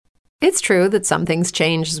It's true that some things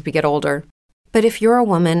change as we get older. But if you're a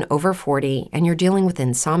woman over 40 and you're dealing with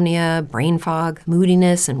insomnia, brain fog,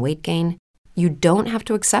 moodiness, and weight gain, you don't have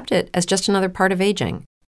to accept it as just another part of aging.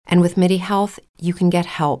 And with MIDI Health, you can get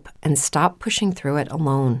help and stop pushing through it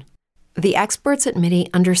alone. The experts at MIDI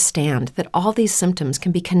understand that all these symptoms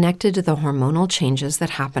can be connected to the hormonal changes that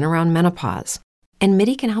happen around menopause, and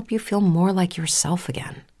MIDI can help you feel more like yourself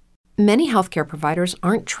again. Many healthcare providers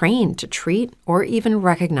aren't trained to treat or even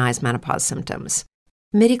recognize menopause symptoms.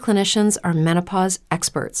 MIDI clinicians are menopause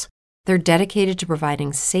experts. They're dedicated to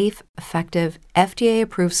providing safe, effective,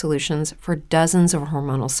 FDA-approved solutions for dozens of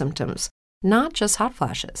hormonal symptoms, not just hot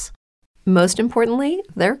flashes. Most importantly,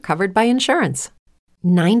 they're covered by insurance.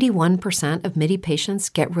 91% of MIDI patients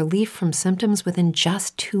get relief from symptoms within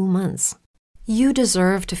just 2 months. You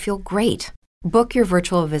deserve to feel great. Book your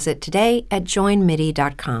virtual visit today at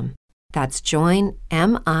joinmidi.com. That's joinmidi.com.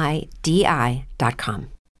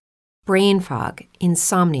 Brain fog,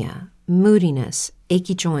 insomnia, moodiness,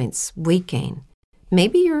 achy joints, weight gain.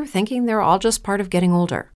 Maybe you're thinking they're all just part of getting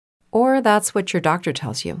older, or that's what your doctor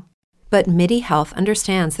tells you. But MIDI Health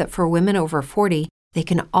understands that for women over 40, they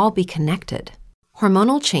can all be connected.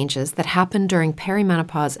 Hormonal changes that happen during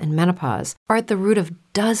perimenopause and menopause are at the root of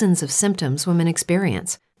dozens of symptoms women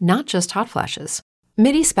experience, not just hot flashes.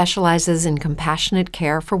 MIDI specializes in compassionate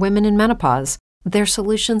care for women in menopause. Their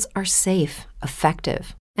solutions are safe,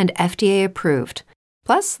 effective, and FDA approved.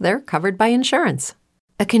 Plus, they're covered by insurance.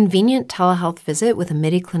 A convenient telehealth visit with a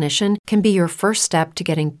MIDI clinician can be your first step to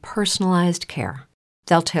getting personalized care.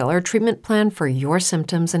 They'll tailor a treatment plan for your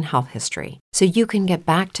symptoms and health history so you can get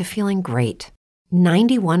back to feeling great.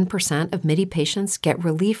 91% of MIDI patients get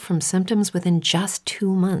relief from symptoms within just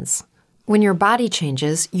 2 months. When your body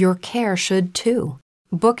changes, your care should too.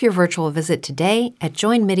 Book your virtual visit today at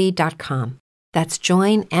joinmidi.com. That's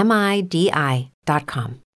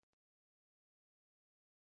joinmidi.com.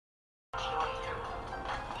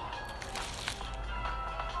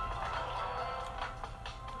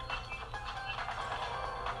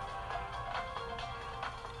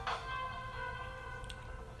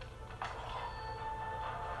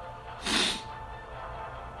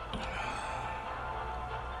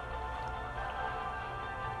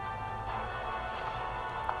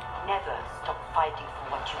 Never stop fighting for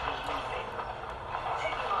what you believe in.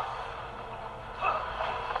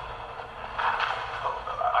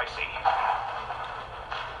 I see.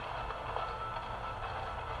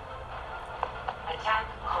 Attack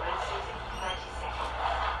commences in 30 seconds.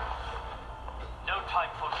 No time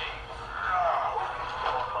for games.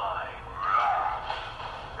 You're mine.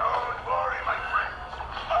 Don't worry, my friends.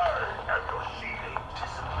 I am your shield.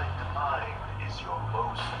 Disciplined mind is your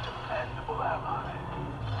most dependable ally.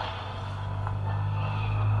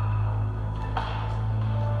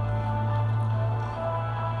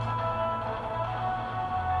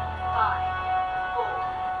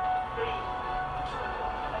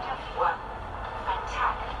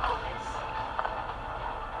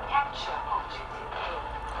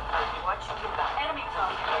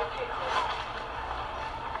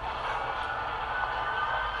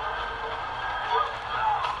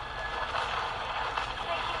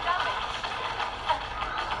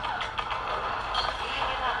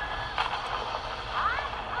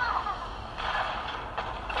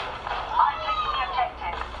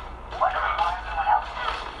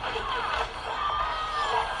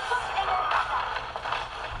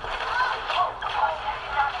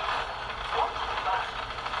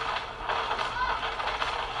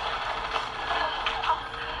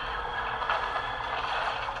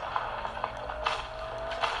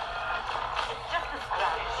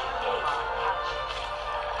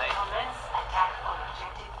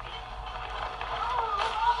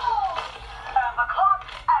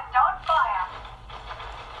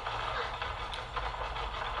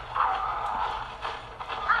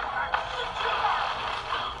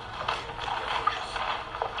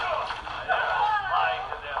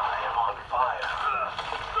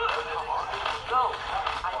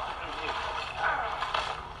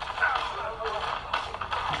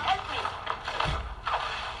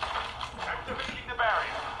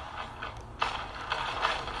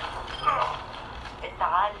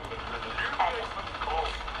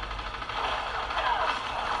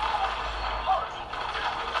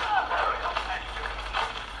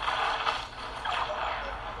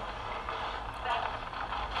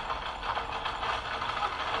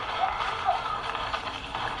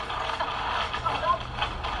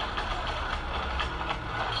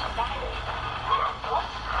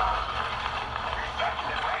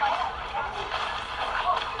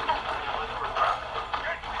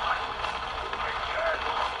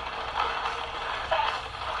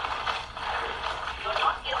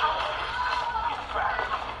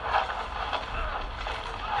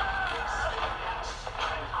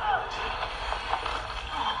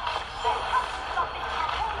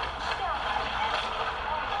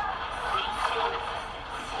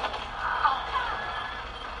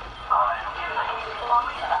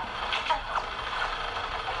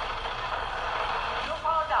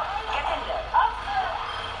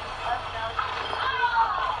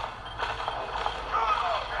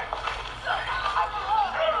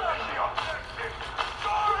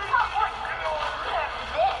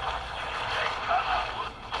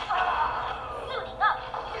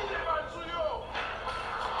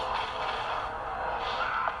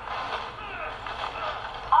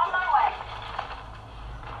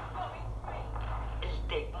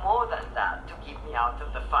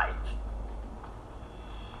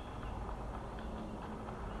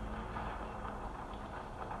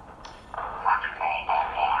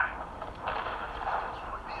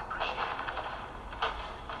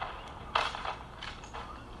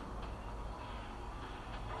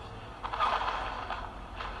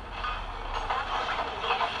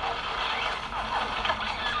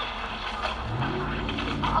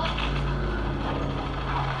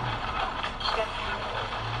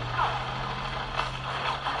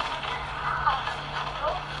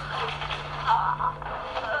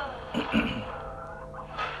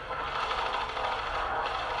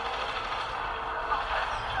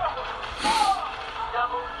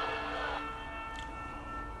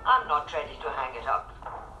 not ready to hang it up.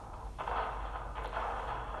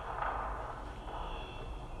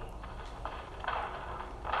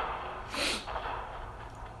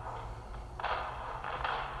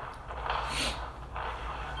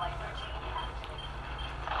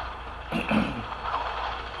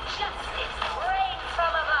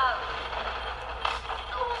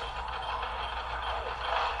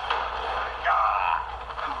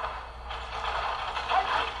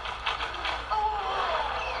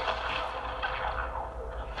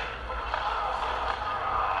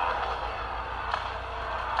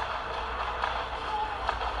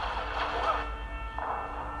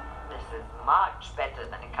 This is much better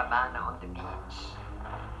than a cabana on the beach.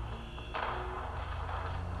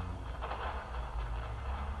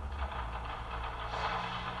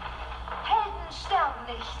 Helden sterben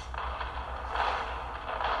nicht.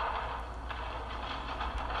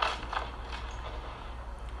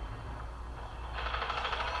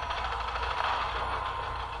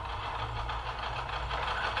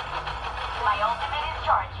 My ultimate is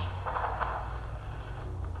charging.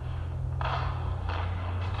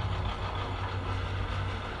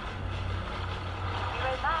 Be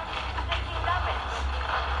right back. Taking damage.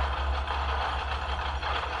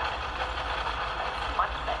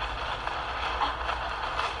 Much better.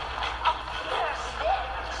 Here's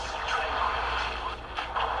this.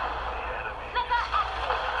 Look out!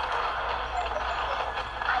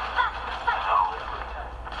 I'm back.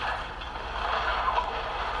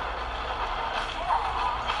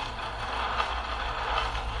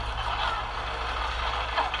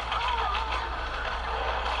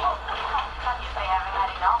 Can't you say I haven't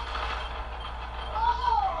had enough?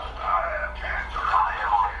 I can't try it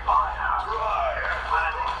on fire. Try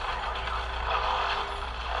it.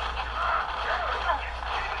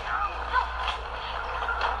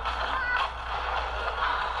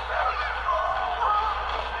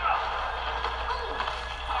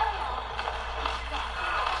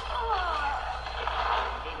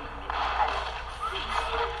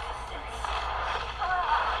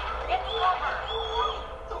 Get cover.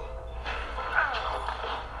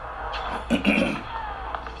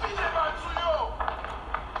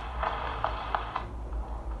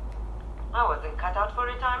 I wasn't cut out for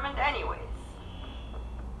retirement anyways.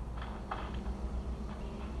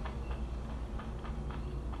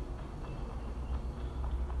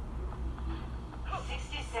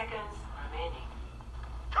 Seconds remaining.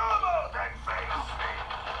 Come out and face me.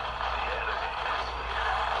 The enemy is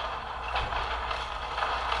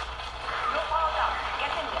No power down.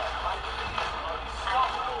 Get in there.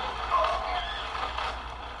 Unstoppable.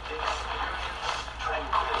 Experience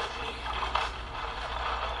tranquility.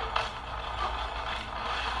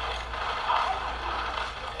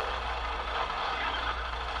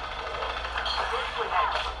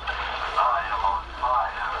 I am on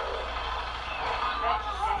fire.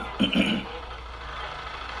 30 seconds.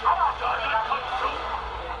 I don't think I'm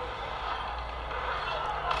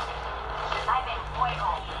I'm in fuego.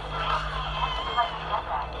 Let me get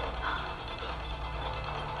that.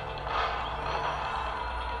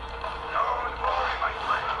 Don't worry, my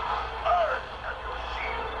friend. I have your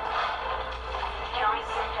shield. Here is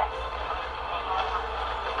your jet.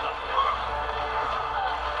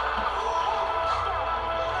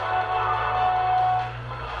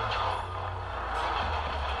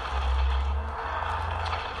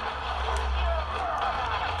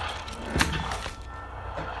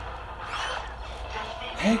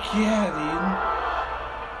 Heck yeah, dude.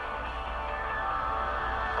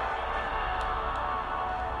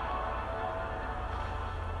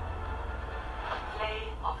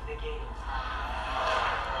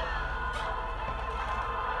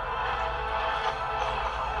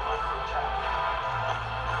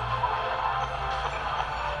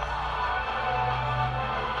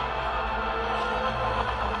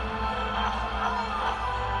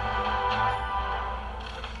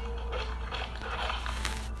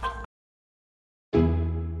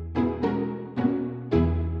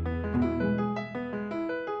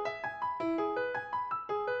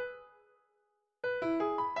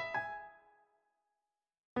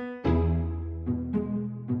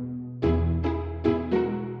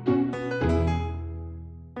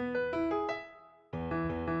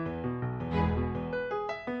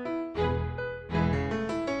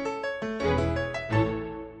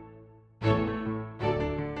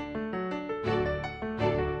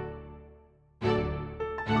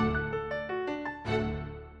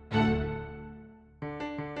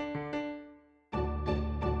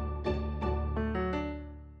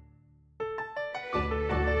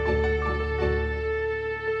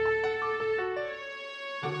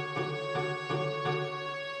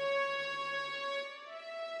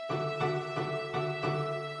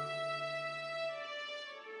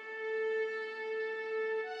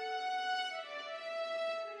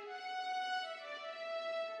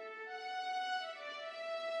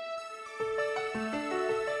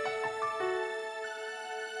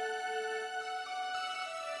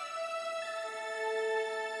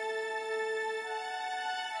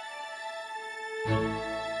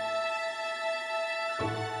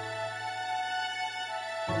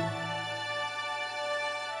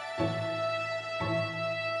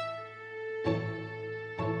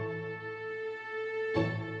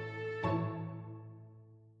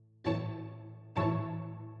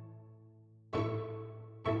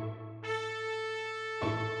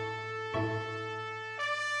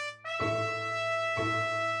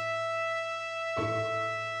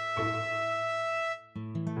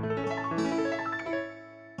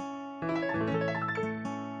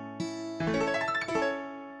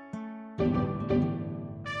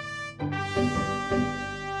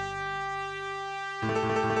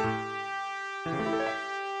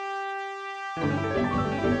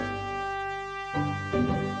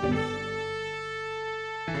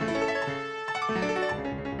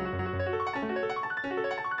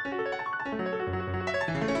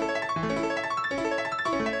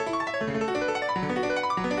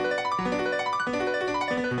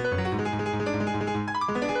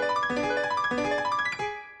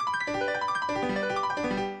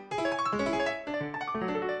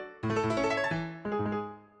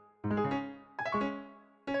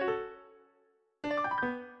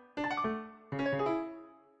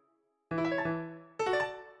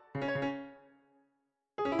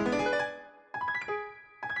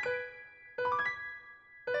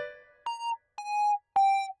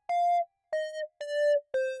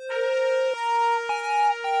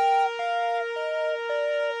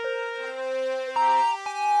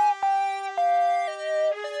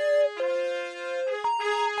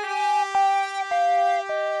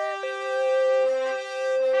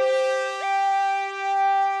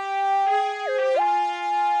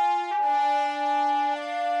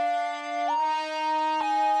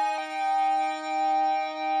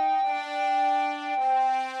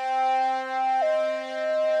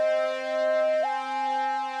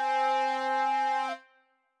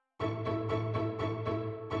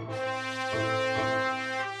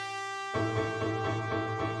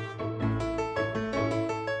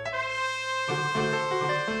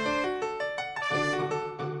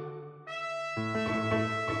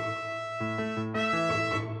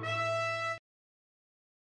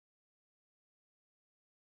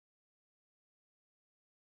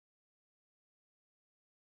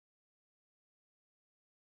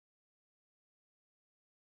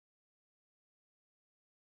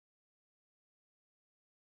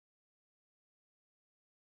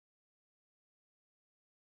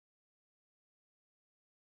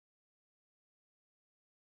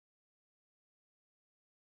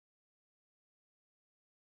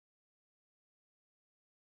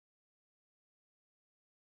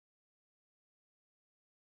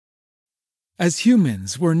 As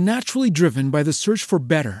humans, we're naturally driven by the search for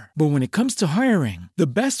better. But when it comes to hiring, the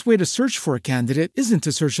best way to search for a candidate isn't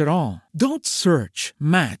to search at all. Don't search,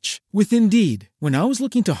 match with Indeed. When I was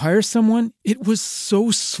looking to hire someone, it was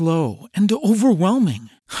so slow and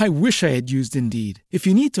overwhelming. I wish I had used Indeed. If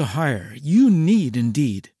you need to hire, you need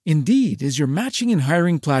Indeed. Indeed is your matching and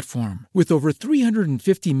hiring platform with over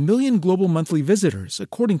 350 million global monthly visitors,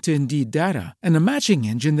 according to Indeed data, and a matching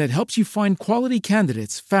engine that helps you find quality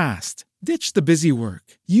candidates fast. Ditch the busy work.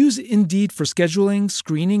 Use Indeed for scheduling,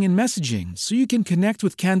 screening, and messaging so you can connect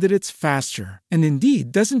with candidates faster. And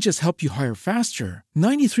Indeed doesn't just help you hire faster.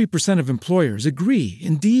 93% of employers agree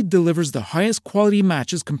Indeed delivers the highest quality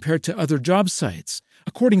matches compared to other job sites,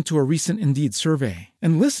 according to a recent Indeed survey.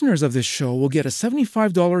 And listeners of this show will get a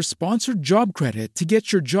 $75 sponsored job credit to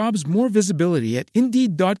get your jobs more visibility at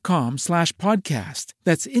Indeed.com/podcast.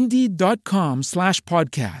 That's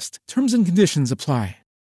Indeed.com/podcast. Terms and conditions apply.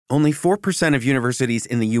 Only 4% of universities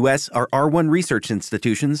in the U.S. are R1 research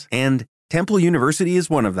institutions, and Temple University is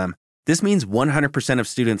one of them. This means 100% of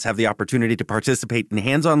students have the opportunity to participate in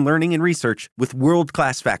hands-on learning and research with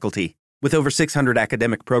world-class faculty. With over 600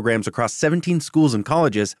 academic programs across 17 schools and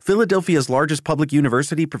colleges, Philadelphia's largest public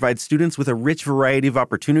university provides students with a rich variety of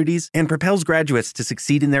opportunities and propels graduates to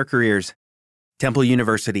succeed in their careers. Temple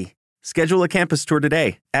University. Schedule a campus tour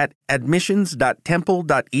today at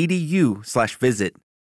admissions.temple.edu/visit.